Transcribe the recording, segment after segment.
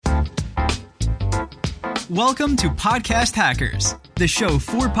Welcome to Podcast Hackers, the show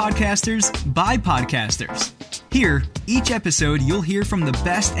for podcasters by podcasters. Here, each episode you'll hear from the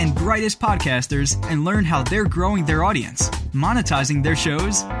best and brightest podcasters and learn how they're growing their audience, monetizing their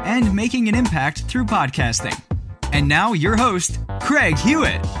shows, and making an impact through podcasting. And now your host, Craig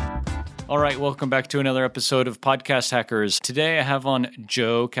Hewitt. All right, welcome back to another episode of Podcast Hackers. Today I have on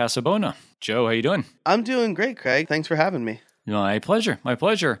Joe Casabona. Joe, how you doing? I'm doing great, Craig. Thanks for having me. My pleasure. My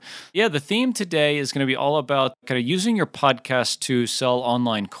pleasure. Yeah, the theme today is going to be all about kind of using your podcast to sell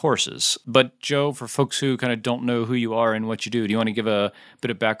online courses. But Joe, for folks who kind of don't know who you are and what you do you want to give a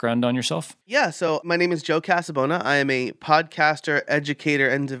bit of background on yourself? Yeah, so my name is Joe Casabona. I am a podcaster, educator,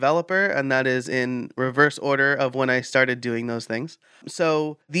 and developer, and that is in reverse order of when I started doing those things.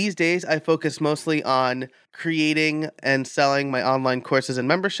 So these days, I focus mostly on creating and selling my online courses and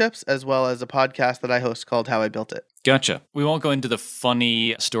memberships, as well as a podcast that I host called How I Built It. Gotcha. We won't go into the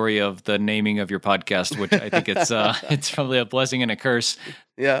funny story of the naming of your podcast, which I think it's probably a blessing and a curse.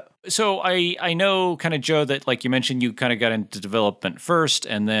 Yeah. So I know kind of, Joe, that like you mentioned, you kind of got into development first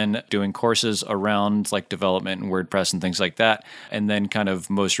and then doing courses around like development and WordPress and things like that. And then kind of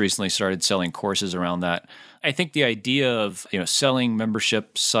most recently started selling courses around that. I think the idea of, selling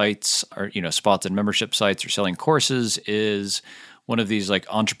membership sites or, spots in membership sites or selling courses is one of these like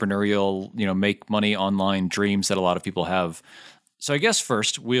entrepreneurial, make money online dreams that a lot of people have. So I guess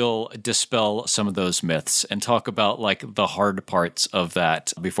first we'll dispel some of those myths and talk about like the hard parts of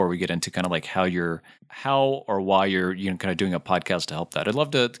that before we get into kind of like how or why you're kind of doing a podcast to help that. I'd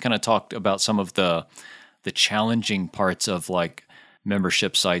love to kind of talk about some of the challenging parts of like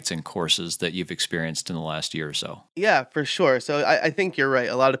membership sites and courses that you've experienced in the last year or so. Yeah, for sure. So I think you're right.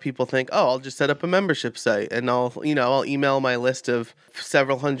 A lot of people think, I'll just set up a membership site and I'll email my list of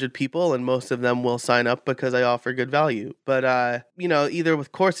several hundred people and most of them will sign up because I offer good value. But, either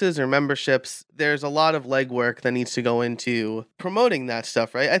with courses or memberships, there's a lot of legwork that needs to go into promoting that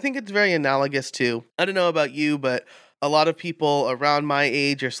stuff, right? I think it's very analogous to, I don't know about you, but a lot of people around my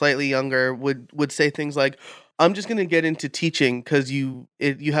age or slightly younger would say things like, I'm just going to get into teaching because you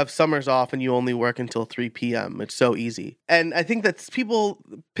have summers off and you only work until 3 p.m. It's so easy. And I think that people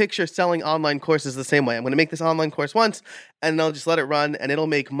picture selling online courses the same way. I'm going to make this online course once and I'll just let it run and it'll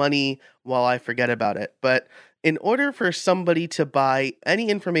make money while I forget about it. But in order for somebody to buy any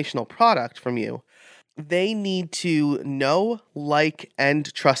informational product from you, they need to know, like,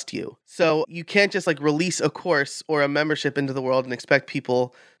 and trust you. So you can't just release a course or a membership into the world and expect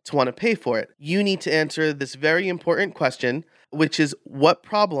people to want to pay for it. You need to answer this very important question, which is, what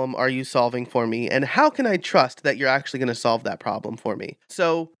problem are you solving for me? And how can I trust that you're actually going to solve that problem for me?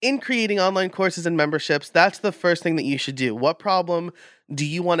 So in creating online courses and memberships, that's the first thing that you should do. What problem do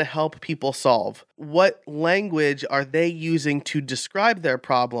you want to help people solve? What language are they using to describe their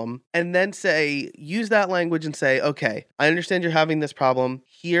problem? And then use that language and say, okay, I understand you're having this problem.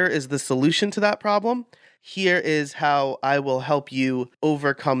 Here is the solution to that problem. Here is how I will help you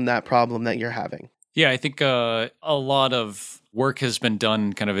overcome that problem that you're having. Yeah, I think a lot of work has been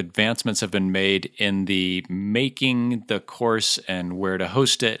done, kind of advancements have been made in the making the course and where to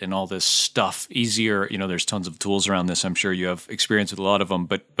host it and all this stuff easier. There's tons of tools around this. I'm sure you have experience with a lot of them,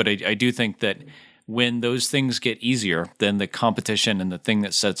 but I do think that when those things get easier, then the competition and the thing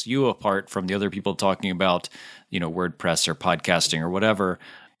that sets you apart from the other people talking about, WordPress or podcasting or whatever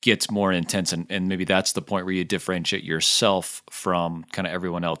gets more intense, and maybe that's the point where you differentiate yourself from kind of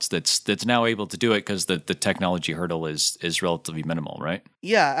everyone else that's now able to do it because the technology hurdle is relatively minimal, right?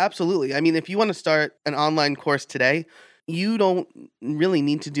 Yeah, absolutely. I mean, if you want to start an online course today, you don't really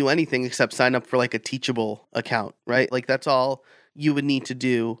need to do anything except sign up for a Teachable account, right? That's all you would need to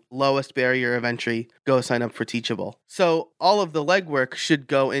do. Lowest barrier of entry, go sign up for Teachable. So all of the legwork should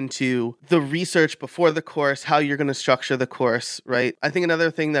go into the research before the course, how you're going to structure the course, right? I think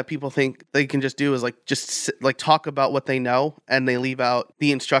another thing that people think they can just do is talk about what they know and they leave out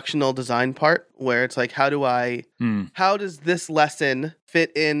the instructional design part where it's how does this lesson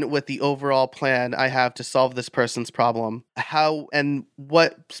fit in with the overall plan I have to solve this person's problem? How and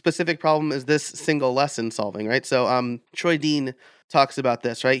what specific problem is this single lesson solving, right? So Troy Dean talks about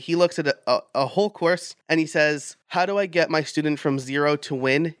this, right? He looks at a whole course and he says, how do I get my student from 0 to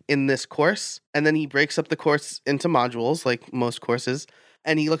win in this course? And then he breaks up the course into modules, like most courses.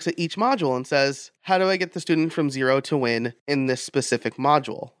 And he looks at each module and says, how do I get the student from 0 to win in this specific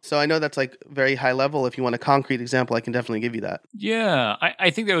module? So I know that's very high level. If you want a concrete example, I can definitely give you that. Yeah, I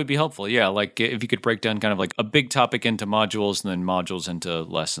think that would be helpful. Yeah, if you could break down kind of a big topic into modules and then modules into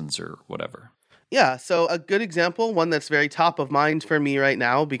lessons or whatever. Yeah, so a good example, one that's very top of mind for me right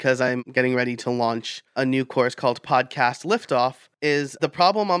now because I'm getting ready to launch a new course called Podcast Liftoff, is the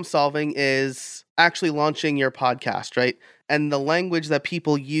problem I'm solving is actually launching your podcast, right? And the language that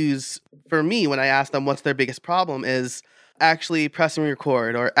people use for me when I ask them what's their biggest problem is actually pressing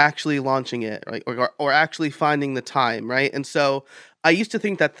record or actually launching it, right? Or actually finding the time, right? And so I used to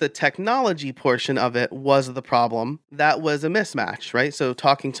think that the technology portion of it was the problem. That was a mismatch, right? So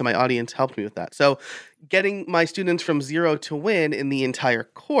talking to my audience helped me with that. So getting my students from zero to win in the entire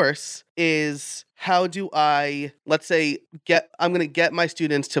course is how do I, let's say, I'm going to get my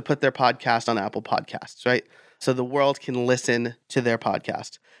students to put their podcast on Apple Podcasts, right? So the world can listen to their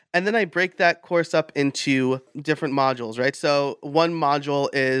podcast. And then I break that course up into different modules, right? So one module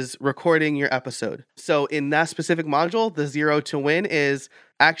is recording your episode. So in that specific module, the zero to win is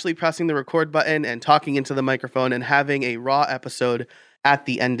actually pressing the record button and talking into the microphone and having a raw episode at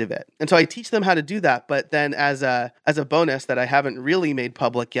the end of it. And so I teach them how to do that. But then as a bonus that I haven't really made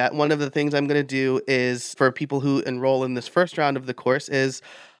public yet, one of the things I'm going to do is for people who enroll in this first round of the course is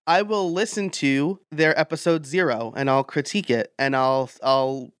I will listen to their episode 0 and I'll critique it and I'll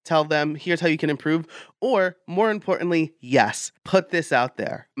tell them, here's how you can improve. Or more importantly, yes, put this out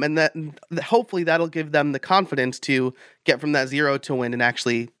there. And that hopefully that'll give them the confidence to get from that 0 to win and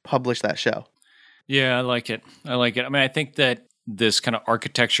actually publish that show. Yeah, I like it. I mean, I think that this kind of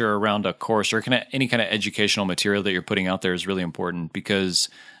architecture around a course or any kind of educational material that you're putting out there is really important because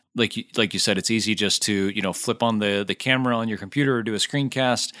like you said, it's easy just to, flip on the camera on your computer or do a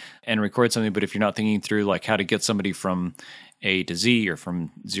screencast and record something. But if you're not thinking through like how to get somebody from A to Z or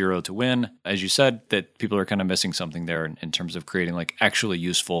from 0 to win, as you said, that people are kind of missing something there in terms of creating like actually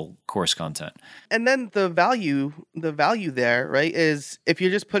useful course content. And then the value there, right, is if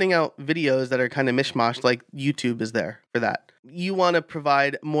you're just putting out videos that are kind of mishmash, like YouTube is there for that. You want to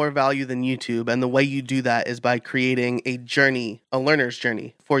provide more value than YouTube. And the way you do that is by creating a learner's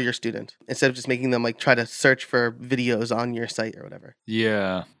journey for your student instead of just making them like try to search for videos on your site or whatever.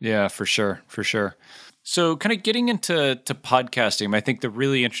 Yeah, for sure. So kind of getting into podcasting, I think the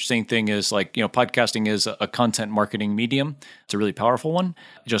really interesting thing is like, podcasting is a content marketing medium. It's a really powerful one,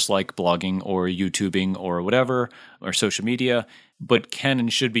 just like blogging or YouTubing or whatever, or social media, but can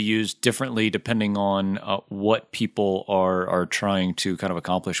and should be used differently depending on what people are trying to kind of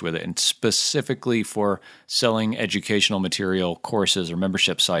accomplish with it. And specifically for selling educational material, courses, or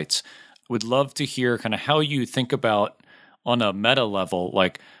membership sites, would love to hear kind of how you think about on a meta level,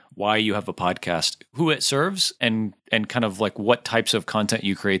 like why you have a podcast, who it serves, and kind of like what types of content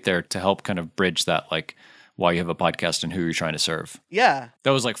you create there to help kind of bridge that, like why you have a podcast and who you're trying to serve. Yeah.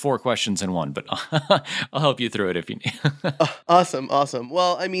 That was like 4 questions in one, but I'll help you through it if you need. Awesome.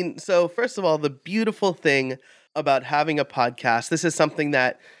 Well, I mean, so first of all, the beautiful thing about having a podcast, this is something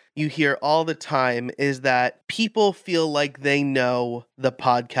that you hear all the time, is that people feel like they know the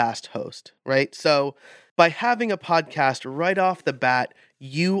podcast host, right? So by having a podcast right off the bat,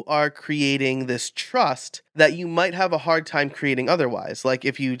 you are creating this trust that you might have a hard time creating otherwise, like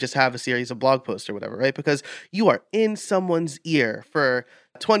if you just have a series of blog posts or whatever, right? Because you are in someone's ear for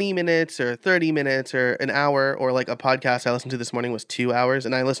 20 minutes or 30 minutes or an hour, or like a podcast I listened to this morning was 2 hours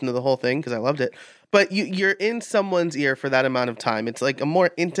and I listened to the whole thing because I loved it. But you're in someone's ear for that amount of time. It's like a more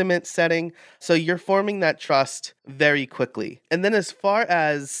intimate setting. So you're forming that trust very quickly. And then as far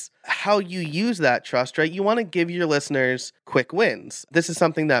as how you use that trust, right, you want to give your listeners quick wins. This is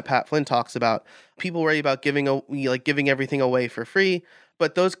something that Pat Flynn talks about. People worry about giving everything away for free,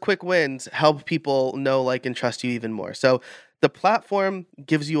 but those quick wins help people know, like, and trust you even more. So the platform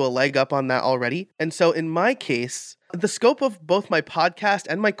gives you a leg up on that already. And so in my case, the scope of both my podcast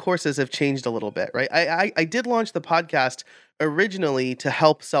and my courses have changed a little bit, right? I did launch the podcast originally to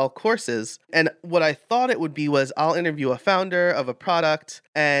help sell courses. And what I thought it would be was I'll interview a founder of a product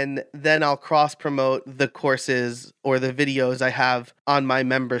and then I'll cross promote the courses or the videos I have on my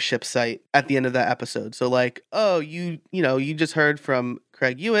membership site at the end of that episode. So like, oh, you just heard from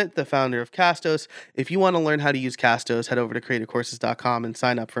Craig Hewitt, the founder of Castos. If you want to learn how to use Castos, head over to creativecourses.com and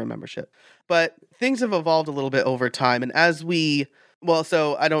sign up for a membership. But things have evolved a little bit over time. And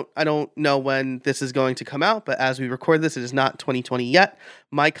so I don't know when this is going to come out, but as we record this, it is not 2020 yet.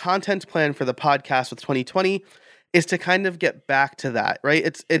 My content plan for the podcast with 2020 is to kind of get back to that,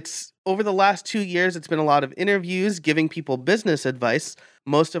 right? It's over the last 2 years, it's been a lot of interviews, giving people business advice.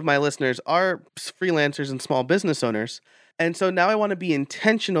 Most of my listeners are freelancers and small business owners. And so now I want to be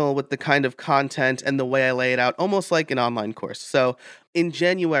intentional with the kind of content and the way I lay it out, almost like an online course. So in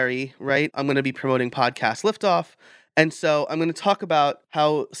January, right, I'm going to be promoting Podcast Liftoff. And so I'm going to talk about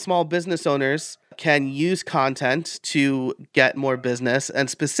how small business owners can use content to get more business, and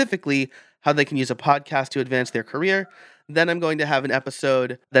specifically how they can use a podcast to advance their career. Then I'm going to have an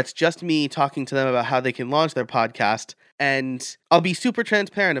episode that's just me talking to them about how they can launch their podcast. And I'll be super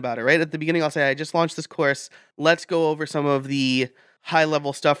transparent about it, right? At the beginning, I'll say, I just launched this course. Let's go over some of the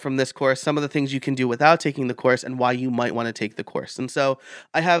high-level stuff from this course, some of the things you can do without taking the course, and why you might want to take the course. And so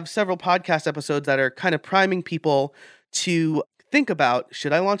I have several podcast episodes that are kind of priming people to think about,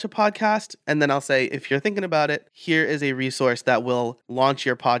 should I launch a podcast? And then I'll say, if you're thinking about it, here is a resource that will launch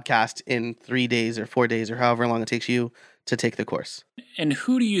your podcast in 3 days or 4 days or however long it takes you to take the course. And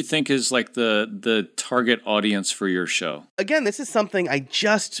who do you think is like the target audience for your show? Again, this is something I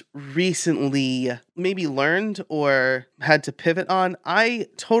just recently maybe learned or had to pivot on. I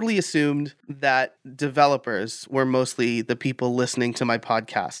totally assumed that developers were mostly the people listening to my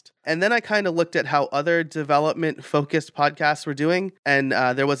podcast. And then I kind of looked at how other development-focused podcasts were doing, and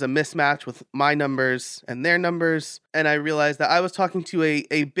there was a mismatch with my numbers and their numbers, and I realized that I was talking to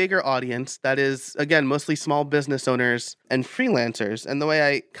a bigger audience that is, again, mostly small business owners and freelancers. And the way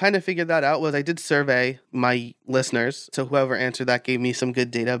I kind of figured that out was I did survey my listeners, so whoever answered that gave me some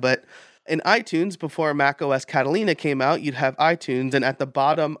good data, but in iTunes, before macOS Catalina came out, you'd have iTunes, and at the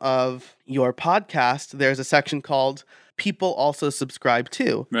bottom of your podcast, there's a section called People Also Subscribe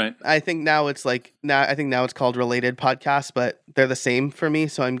To. Right. I think now it's called Related Podcasts, but they're the same for me,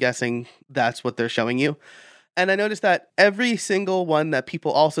 so I'm guessing that's what they're showing you. And I noticed that every single one that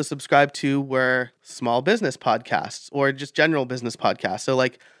People Also Subscribe To were small business podcasts or just general business podcasts. So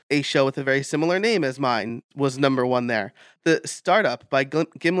like a show with a very similar name as mine was number one there. The Startup by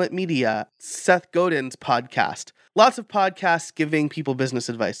Gimlet Media, Seth Godin's podcast. Lots of podcasts giving people business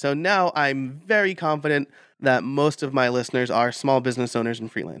advice. So now I'm very confident that most of my listeners are small business owners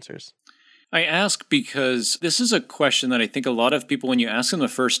and freelancers. I ask because this is a question that I think a lot of people, when you ask them the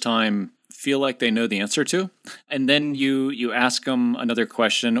first time, feel like they know the answer to. And then you ask them another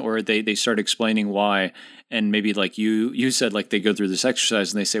question, or they start explaining why. And maybe like you said, like they go through this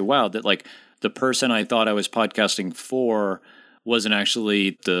exercise and they say, wow, that like the person I thought I was podcasting for wasn't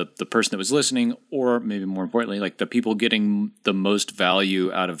actually the person that was listening, or maybe more importantly, like the people getting the most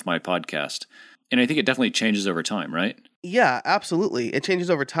value out of my podcast. And I think it definitely changes over time, right? Yeah, absolutely. It changes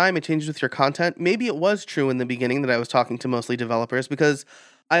over time. It changes with your content. Maybe it was true in the beginning that I was talking to mostly developers, because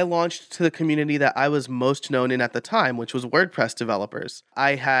I launched to the community that I was most known in at the time, which was WordPress developers.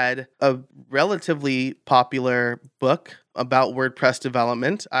 I had a relatively popular book about WordPress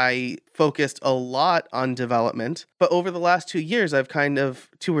development. I focused a lot on development, but over the last 2 years,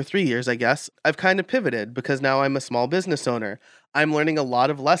 2 or 3 years, I guess, I've kind of pivoted because now I'm a small business owner. I'm learning a lot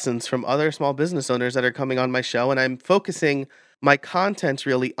of lessons from other small business owners that are coming on my show, and I'm focusing my content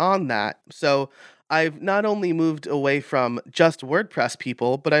really on that. So I've not only moved away from just WordPress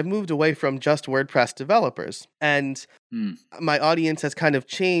people, but I've moved away from just WordPress developers. And my audience has kind of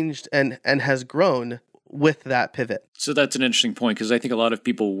changed and has grown with that pivot. So that's an interesting point, because I think a lot of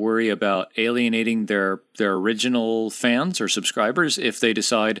people worry about alienating their original fans or subscribers if they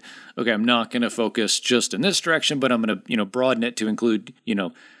decide, okay, I'm not going to focus just in this direction, but I'm going to, broaden it to include,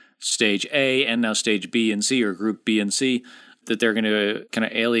 stage A and now stage B and C, or group B and C, that they're going to kind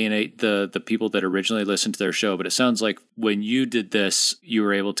of alienate the people that originally listened to their show. But it sounds like when you did this, you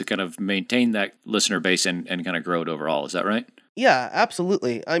were able to kind of maintain that listener base and kind of grow it overall. Is that right? Yeah,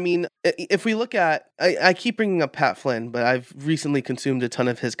 absolutely. I mean, if we look at, I keep bringing up Pat Flynn, but I've recently consumed a ton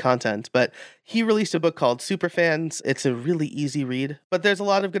of his content, but he released a book called Superfans. It's a really easy read, but there's a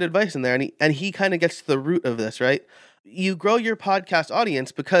lot of good advice in there, and he kind of gets to the root of this, right? You grow your podcast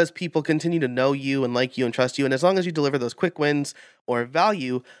audience because people continue to know you and like you and trust you, and as long as you deliver those quick wins or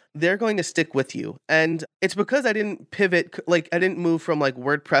value, they're going to stick with you. And it's because I didn't pivot, like I didn't move from like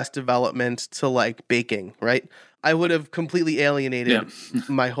WordPress development to like baking, right? I would have completely alienated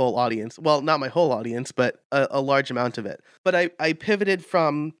my whole audience. Well, not my whole audience, but a large amount of it. But I pivoted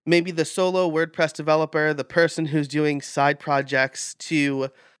from maybe the solo WordPress developer, the person who's doing side projects, to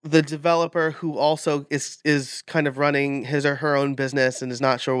the developer who also is kind of running his or her own business and is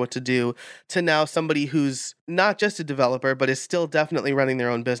not sure what to do, to now somebody who's not just a developer, but is still definitely running their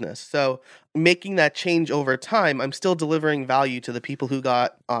own business. So making that change over time, I'm still delivering value to the people who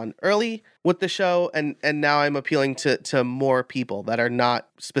got on early with the show, and now I'm appealing to more people that are not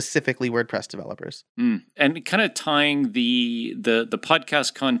specifically WordPress developers. And kind of tying the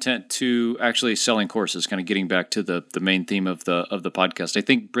podcast content to actually selling courses, kind of getting back to the main theme of the podcast. I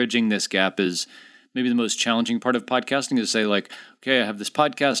think bridging this gap is maybe the most challenging part of podcasting, is say like, okay, I have this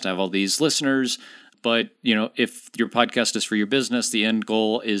podcast, I have all these listeners, but if your podcast is for your business, the end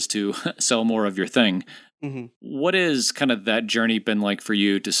goal is to sell more of your thing. Mm-hmm. What is kind of that journey been like for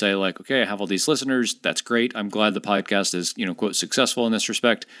you to say like, okay, I have all these listeners, that's great, I'm glad the podcast is, quote, successful in this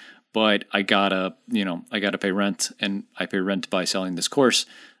respect, but I gotta pay rent, and I pay rent by selling this course.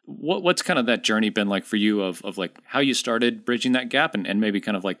 What's kind of that journey been like for you of like how you started bridging that gap and maybe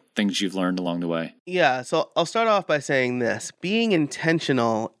kind of like things you've learned along the way? Yeah, so I'll start off by saying this. Being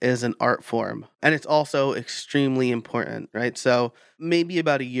intentional is an art form, and it's also extremely important, right? So maybe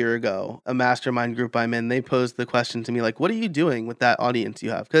about a year ago, a mastermind group I'm in, they posed the question to me, like, what are you doing with that audience you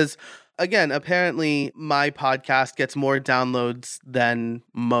have? Because again, apparently my podcast gets more downloads than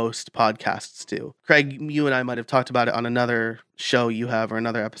most podcasts do. Craig, you and I might have talked about it on another show you have or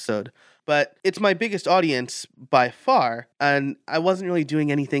another episode. But it's my biggest audience by far, and I wasn't really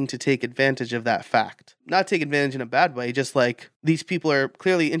doing anything to take advantage of that fact. Not take advantage in a bad way, just like these people are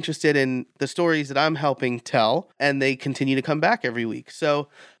clearly interested in the stories that I'm helping tell, and they continue to come back every week. So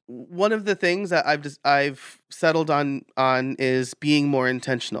one of the things that I've settled on is being more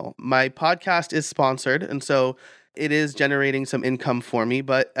intentional. My podcast is sponsored, and so it is generating some income for me,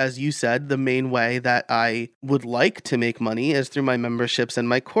 but as you said, the main way that I would like to make money is through my memberships and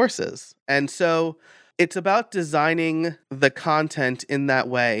my courses. And so it's about designing the content in that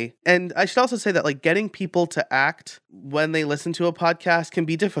way. And I should also say that like getting people to act when they listen to a podcast can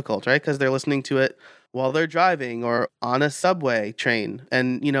be difficult, right? Because they're listening to it while they're driving or on a subway train.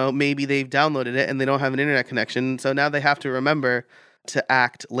 And, maybe they've downloaded it and they don't have an internet connection. So now they have to remember to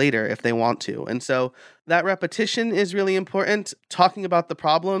act later if they want to. And so that repetition is really important. Talking about the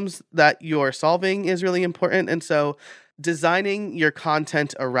problems that you're solving is really important. And so designing your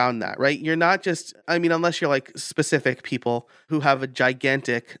content around that, right? You're not just, unless you're like specific people who have a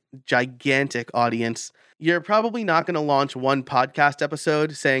gigantic audience, you're probably not going to launch one podcast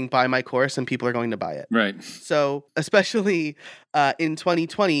episode saying, buy my course, and people are going to buy it. Right. So especially in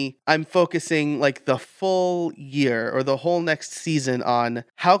 2020, I'm focusing like the full year or the whole next season on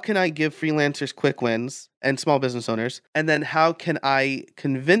how can I give freelancers quick wins and small business owners, and then how can I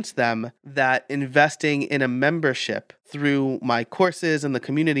convince them that investing in a membership through my courses and the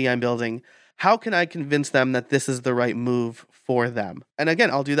community I'm building, how can I convince them that this is the right move for them? And again,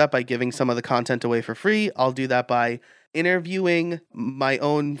 I'll do that by giving some of the content away for free. I'll do that by interviewing my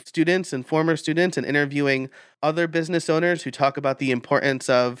own students and former students and interviewing other business owners who talk about the importance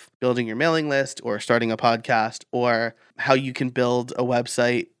of building your mailing list or starting a podcast or how you can build a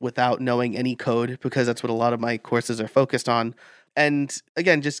website without knowing any code, because that's what a lot of my courses are focused on. And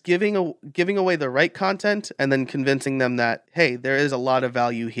again, just giving away the right content and then convincing them that, hey, there is a lot of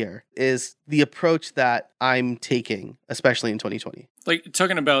value here is the approach that I'm taking, especially in 2020. Like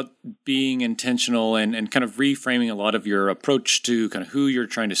talking about being intentional and kind of reframing a lot of your approach to kind of who you're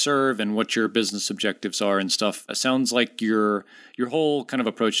trying to serve and what your business objectives are and stuff. It sounds like your whole kind of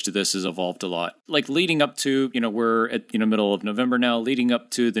approach to this has evolved a lot. Like leading up to, we're at middle of November now, leading up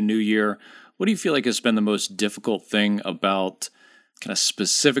to the new year. What do you feel like has been the most difficult thing about kind of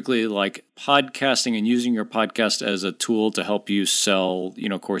specifically like podcasting and using your podcast as a tool to help you sell,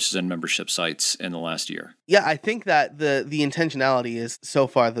 courses and membership sites in the last year? Yeah, I think that the intentionality is so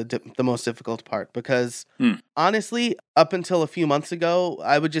far the most difficult part, because honestly, up until a few months ago,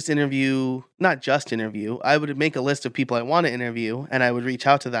 I would just not just interview, I would make a list of people I want to interview and I would reach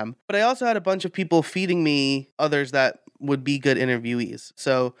out to them. But I also had a bunch of people feeding me others that would be good interviewees.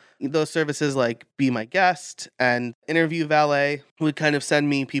 So those services like Be My Guest and Interview Valet would kind of send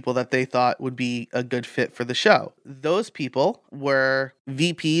me people that they thought would be a good fit for the show. Those people were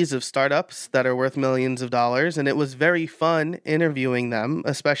VPs of startups that are worth millions of dollars, and it was very fun interviewing them,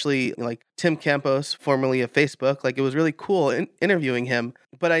 especially like Tim Campos, formerly of Facebook. Like it was really cool interviewing him.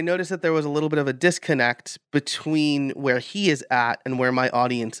 But I noticed that there was a little bit of a disconnect between where he is at and where my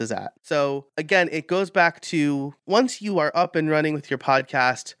audience is at. So again, it goes back to once you are up and running with your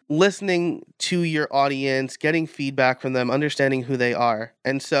podcast, listening to your audience, getting feedback from them, understanding who they are.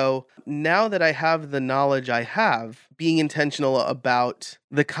 And so now that I have the knowledge I have, being intentional about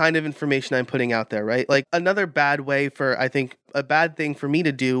the kind of information I'm putting out there, right? Like another bad thing for me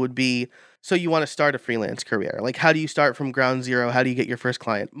to do would be, so you want to start a freelance career. Like, how do you start from ground zero? How do you get your first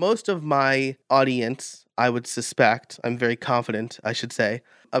client? Most of my audience, I would suspect, I'm very confident, I should say,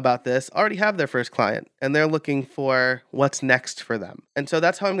 about this, already have their first client, and they're looking for what's next for them. And so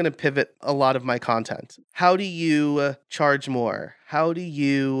that's how I'm going to pivot a lot of my content. How do you charge more? How do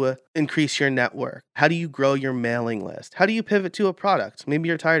you increase your network? How do you grow your mailing list? How do you pivot to a product? Maybe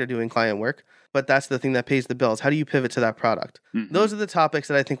you're tired of doing client work, but that's the thing that pays the bills. How do you pivot to that product? Mm-hmm. Those are the topics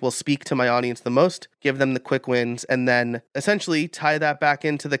that I think will speak to my audience the most, give them the quick wins, and then essentially tie that back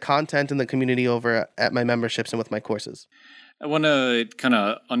into the content and the community over at my memberships and with my courses. I want to kind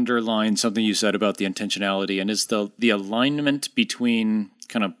of underline something you said about the intentionality, and is the alignment between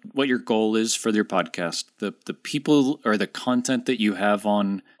kind of what your goal is for your podcast, the people or the content that you have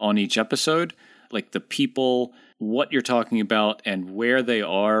on each episode, like the people, what you're talking about, and where they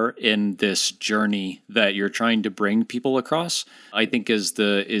are in this journey that you're trying to bring people across, I think is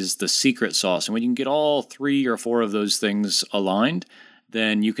the secret sauce. And when you can get all 3 or 4 of those things aligned,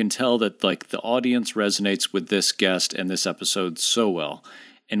 then you can tell that like the audience resonates with this guest and this episode so well.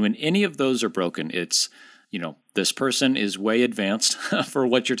 And when any of those are broken, it's, this person is way advanced for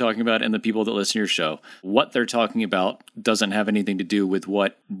what you're talking about, and the people that listen to your show, what they're talking about doesn't have anything to do with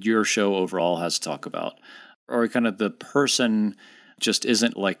what your show overall has to talk about. Or kind of the person just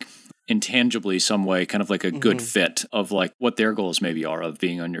isn't like intangibly some way kind of like a good fit of like what their goals maybe are of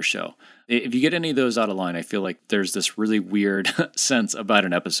being on your show. If you get any of those out of line, I feel like there's this really weird sense about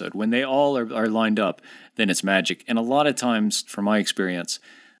an episode. When they all are lined up, then it's magic. And a lot of times, from my experience,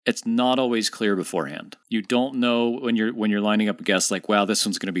 it's not always clear beforehand. You don't know when you're lining up a guest like, wow, this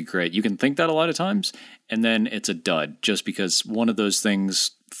one's going to be great. You can think that a lot of times, and then it's a dud just because one of those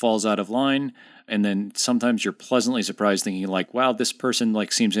things falls out of line. And then sometimes you're pleasantly surprised thinking like, wow, this person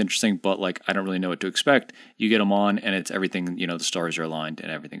like seems interesting, but like, I don't really know what to expect. You get them on and it's everything, the stars are aligned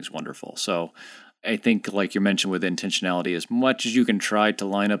and everything's wonderful. So I think like you mentioned with intentionality, as much as you can try to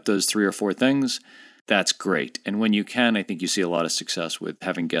line up those 3 or 4 things, that's great. And when you can, I think you see a lot of success with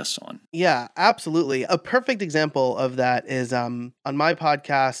having guests on. Yeah, absolutely. A perfect example of that is on my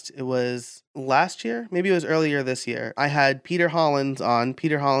podcast, it was last year, maybe it was earlier this year. I had Peter Hollins on.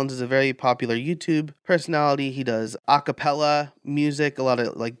 Peter Hollins is a very popular YouTube personality. He does a cappella music, a lot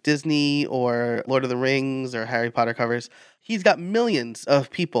of like Disney or Lord of the Rings or Harry Potter covers. He's got millions of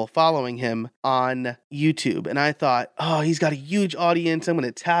people following him on YouTube. And I thought, oh, he's got a huge audience. I'm going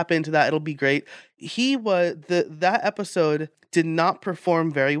to tap into that. It'll be great. That episode did not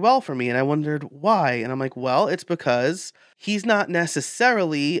perform very well for me. And I wondered why. And I'm like, well, it's because he's not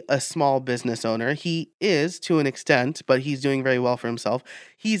necessarily a small business owner. He is to an extent, but he's doing very well for himself.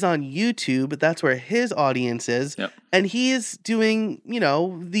 He's on YouTube. That's where his audience is. Yep. And he is doing,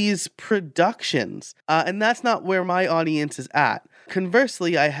 these productions. And that's not where my audience is at.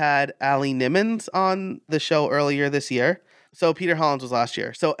 Conversely, I had Allie Nimmons on the show earlier this year. So Peter Hollins was last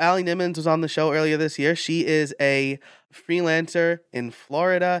year. So Allie Nimmons was on the show earlier this year. She is a freelancer in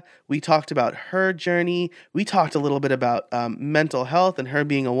Florida. We talked about her journey. We talked a little bit about mental health and her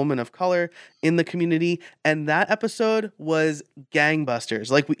being a woman of color in the community. And that episode was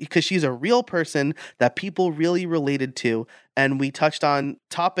gangbusters. Because she's a real person that people really related to. And we touched on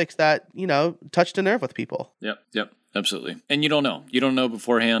topics that, touched a nerve with people. Yep. Absolutely. And you don't know. You don't know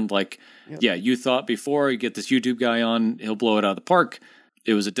beforehand. Like, yeah, you thought before you get this YouTube guy on, he'll blow it out of the park.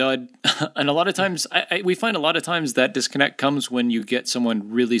 It was a dud. And a lot of times, we find a lot of times that disconnect comes when you get someone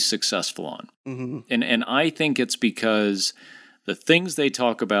really successful on. Mm-hmm. And I think it's because the things they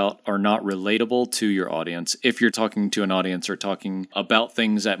talk about are not relatable to your audience. If you're talking to an audience or talking about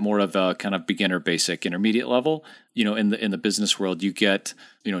things at more of a kind of beginner, basic, intermediate level, in the business world, you get,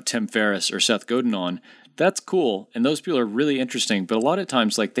 Tim Ferriss or Seth Godin on. That's cool. And those people are really interesting. But a lot of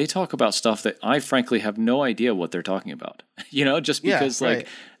times, like, they talk about stuff that I frankly have no idea what they're talking about, just because like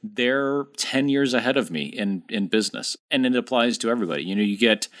they're 10 years ahead of me in business. And it applies to everybody. You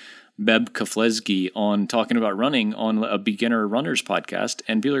get Meb Keflezighi on talking about running on a beginner runners podcast.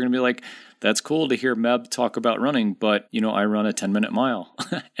 And people are going to be like, that's cool to hear Meb talk about running, but, I run a 10-minute mile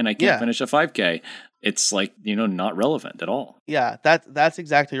and I can't finish a 5K. It's like, not relevant at all. Yeah, that's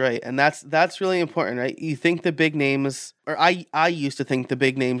exactly right. And that's really important, right? You think the big names, or I used to think the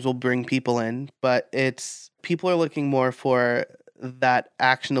big names will bring people in, but it's people are looking more for that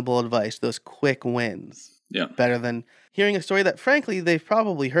actionable advice, those quick wins. Yeah. Better than hearing a story that, frankly, they've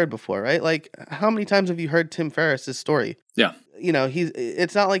probably heard before, right? Like, how many times have you heard Tim Ferriss's story? Yeah.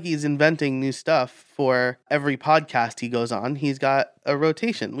 It's not like he's inventing new stuff for every podcast he goes on. He's got a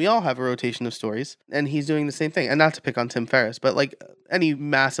rotation. We all have a rotation of stories, and he's doing the same thing. And not to pick on Tim Ferriss, but like any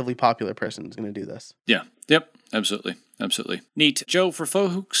massively popular person is going to do this. Yeah. Yep. Absolutely. Neat. Joe, for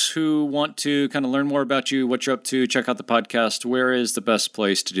folks who want to kind of learn more about you, what you're up to, check out the podcast, where is the best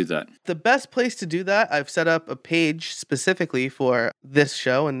place to do that? The best place to do that, I've set up a page specifically for this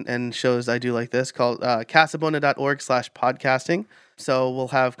show and shows I do like this called casabona.org/podcasting. So we'll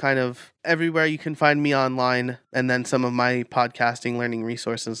have kind of everywhere you can find me online, and then some of my podcasting learning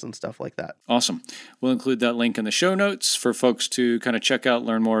resources and stuff like that. Awesome. We'll include that link in the show notes for folks to kind of check out,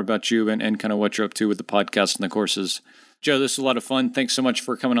 learn more about you and kind of what you're up to with the podcast and the courses. Joe, this was a lot of fun. Thanks so much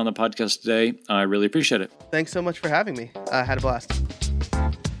for coming on the podcast today. I really appreciate it. Thanks so much for having me. I had a blast.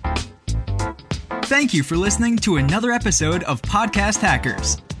 Thank you for listening to another episode of Podcast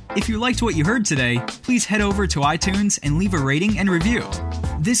Hackers. If you liked what you heard today, please head over to iTunes and leave a rating and review.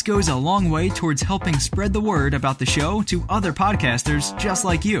 This goes a long way towards helping spread the word about the show to other podcasters just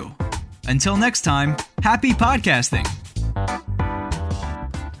like you. Until next time, happy podcasting!